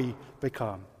proud we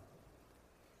become.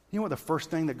 You know what the first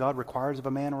thing that God requires of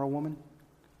a man or a woman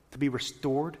to be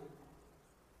restored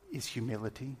is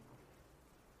humility.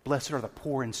 Blessed are the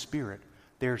poor in spirit.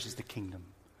 Theirs is the kingdom.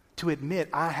 To admit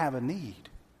I have a need.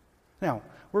 Now,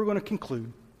 we're going to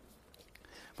conclude,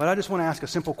 but I just want to ask a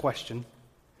simple question.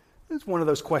 It's one of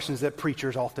those questions that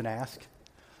preachers often ask.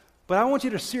 But I want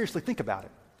you to seriously think about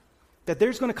it. That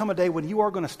there's going to come a day when you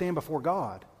are going to stand before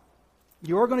God.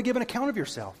 You are going to give an account of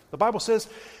yourself. The Bible says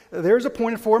there's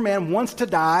appointed for a man once to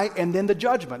die and then the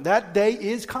judgment. That day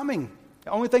is coming.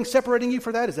 The only thing separating you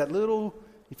from that is that little,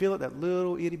 you feel it, that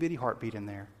little itty bitty heartbeat in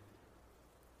there.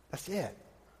 That's it.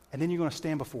 And then you're going to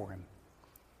stand before him.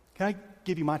 Can I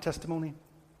give you my testimony?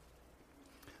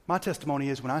 My testimony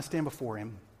is when I stand before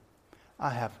him,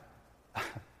 I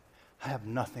have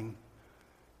nothing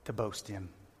to boast in.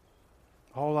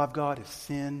 All I've got is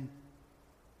sin,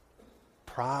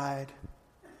 pride,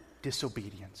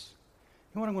 disobedience.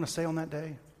 You know what I'm going to say on that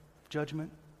day of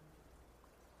judgment?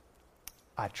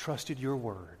 I trusted your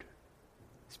word.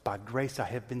 It's by grace I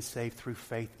have been saved through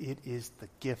faith. It is the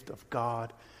gift of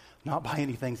God, not by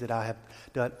any things that I have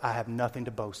done. I have nothing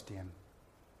to boast in.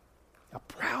 A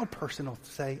proud person will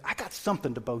say, I got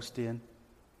something to boast in.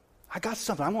 I got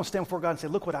something. I'm going to stand before God and say,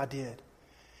 look what I did.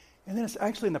 And then it's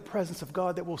actually in the presence of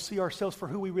God that we'll see ourselves for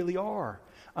who we really are,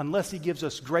 unless he gives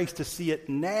us grace to see it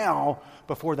now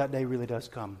before that day really does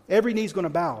come. Every knee's going to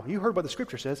bow. You heard what the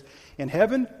scripture says. In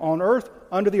heaven, on earth,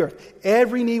 under the earth.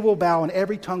 Every knee will bow and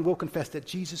every tongue will confess that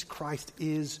Jesus Christ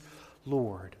is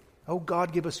Lord. Oh,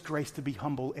 God, give us grace to be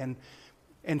humble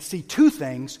and see two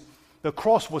things. The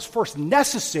cross was first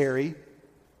necessary.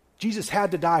 Jesus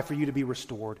had to die for you to be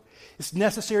restored. It's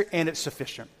necessary and it's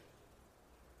sufficient.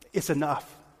 It's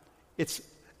enough.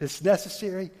 It's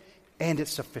necessary and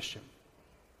it's sufficient.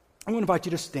 I'm going to invite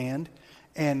you to stand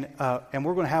and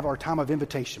we're going to have our time of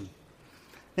invitation.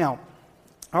 Now,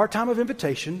 our time of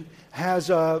invitation has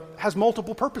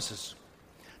multiple purposes.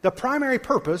 The primary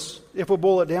purpose, if we'll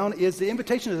boil it down, is the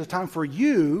invitation is a time for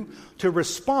you to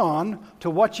respond to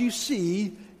what you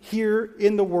see here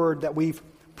in the word that we've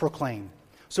proclaimed.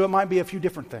 So it might be a few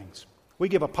different things. We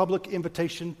give a public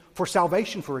invitation for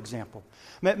salvation, for example.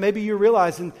 Maybe you're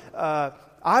realizing,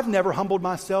 I've never humbled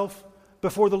myself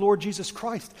before the Lord Jesus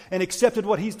Christ and accepted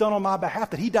what he's done on my behalf,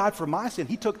 that he died for my sin.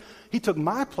 He took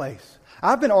my place.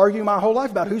 I've been arguing my whole life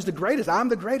about who's the greatest. I'm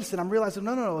the greatest. And I'm realizing,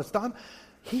 no, it's not.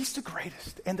 He's the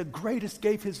greatest. And the greatest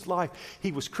gave his life.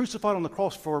 He was crucified on the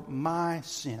cross for my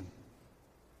sin.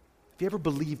 Have you ever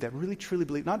believed that? Really, truly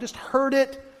believed? Not just heard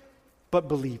it, but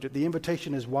believed it. The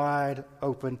invitation is wide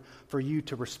open for you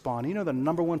to respond. You know the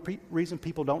number one reason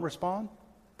people don't respond?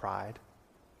 Pride.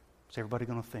 What's everybody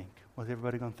going to think? What's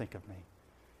everybody going to think of me?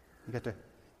 You got to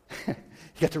You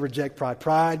got to reject pride.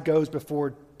 Pride goes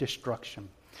before destruction.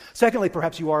 Secondly,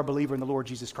 perhaps you are a believer in the Lord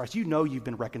Jesus Christ. You know you've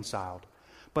been reconciled.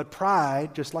 But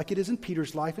pride, just like it is in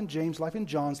Peter's life, in James' life, in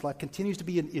John's life, continues to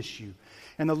be an issue.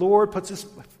 And the Lord puts us,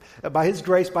 by His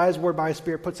grace, by His word, by His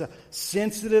Spirit, puts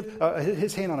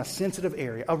His hand on a sensitive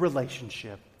area, a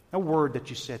relationship, a word that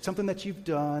you said, something that you've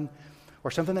done,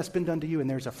 or something that's been done to you, and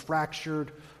there's a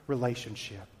fractured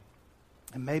relationship.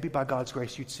 And maybe by God's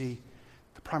grace, you'd see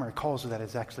the primary cause of that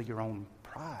is actually your own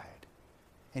pride.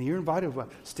 And you're invited to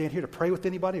stand here to pray with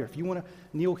anybody, or if you want to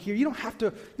kneel here, you don't have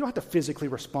to physically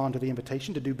respond to the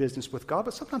invitation to do business with God,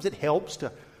 but sometimes it helps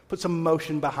to put some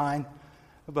emotion behind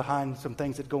some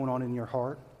things that are going on in your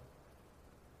heart.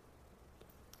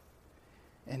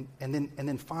 And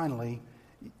then finally,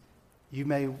 you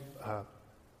may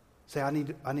say, I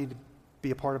need to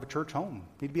be a part of a church home.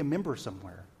 I need to be a member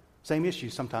somewhere. Same issue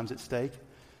sometimes at stake.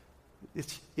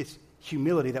 It's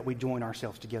humility that we join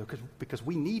ourselves together because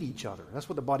we need each other. That's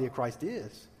what the body of Christ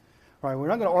is. Right? We're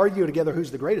not going to argue together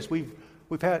who's the greatest.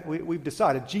 We've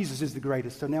decided Jesus is the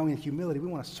greatest. So now in humility, we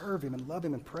want to serve Him and love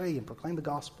Him and pray and proclaim the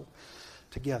gospel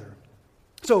together.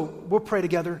 So we'll pray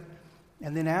together,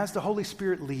 and then as the Holy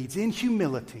Spirit leads in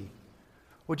humility,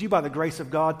 would you, by the grace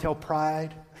of God, tell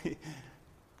pride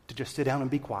to just sit down and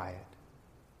be quiet,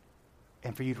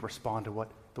 and for you to respond to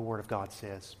what the Word of God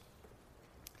says.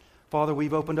 Father,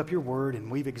 we've opened up your Word and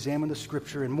we've examined the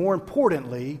Scripture, and more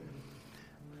importantly,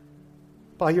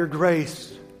 by your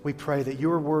grace, we pray that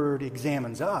your Word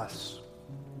examines us.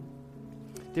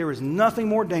 There is nothing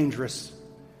more dangerous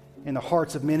in the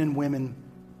hearts of men and women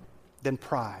than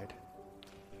pride.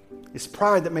 It's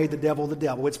pride that made the devil the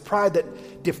devil. It's pride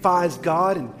that defies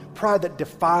God, and pride that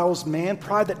defiles man,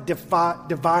 pride that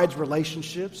divides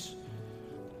relationships.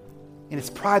 And it's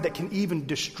pride that can even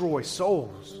destroy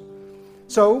souls.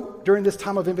 So, during this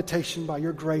time of invitation, by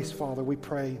your grace, Father, we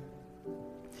pray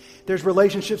there's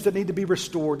relationships that need to be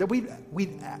restored, that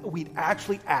we'd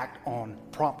actually act on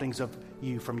promptings of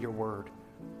you from your word.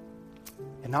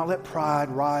 And not let pride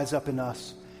rise up in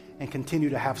us and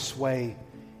continue to have sway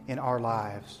in our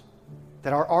lives.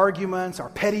 That our arguments, our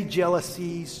petty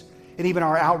jealousies, and even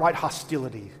our outright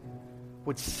hostility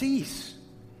would cease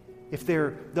if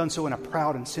they're done so in a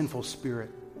proud and sinful spirit.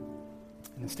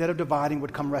 And instead of dividing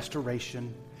would come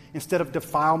restoration. Instead of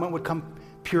defilement would come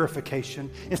purification.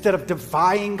 Instead of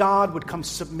defying God would come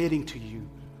submitting to you.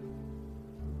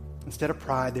 Instead of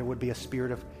pride, there would be a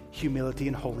spirit of humility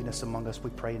and holiness among us. We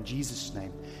pray in Jesus'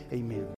 name. Amen.